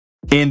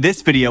In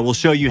this video, we'll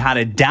show you how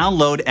to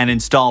download and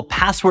install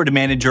Password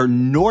Manager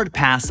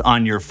NordPass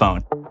on your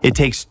phone. It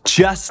takes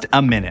just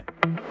a minute.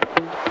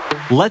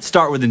 Let's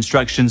start with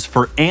instructions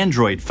for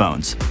Android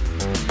phones.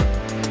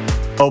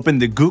 Open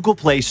the Google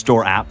Play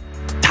Store app,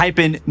 type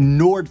in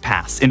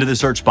NordPass into the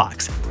search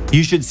box.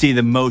 You should see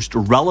the most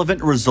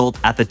relevant result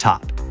at the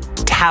top.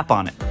 Tap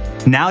on it.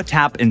 Now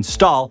tap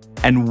Install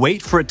and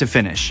wait for it to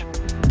finish.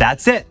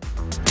 That's it.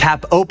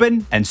 Tap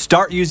Open and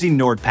start using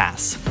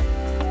NordPass.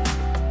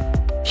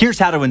 Here's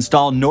how to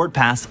install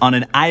NordPass on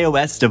an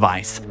iOS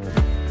device.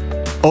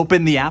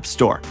 Open the App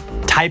Store.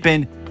 Type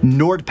in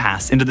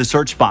NordPass into the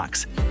search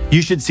box.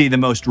 You should see the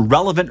most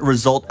relevant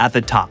result at the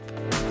top.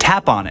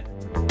 Tap on it.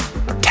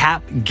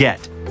 Tap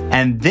Get,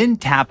 and then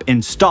tap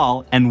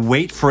Install and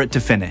wait for it to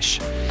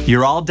finish.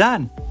 You're all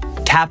done.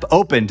 Tap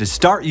Open to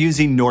start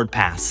using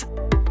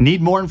NordPass.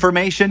 Need more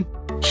information?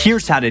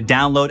 Here's how to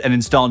download and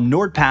install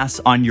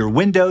NordPass on your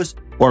Windows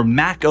or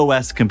Mac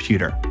OS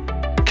computer.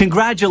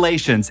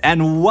 Congratulations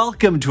and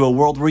welcome to a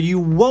world where you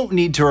won't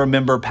need to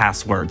remember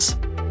passwords.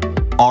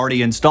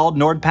 Already installed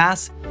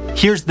NordPass?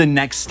 Here's the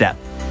next step,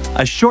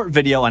 a short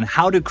video on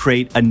how to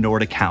create a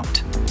Nord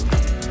account.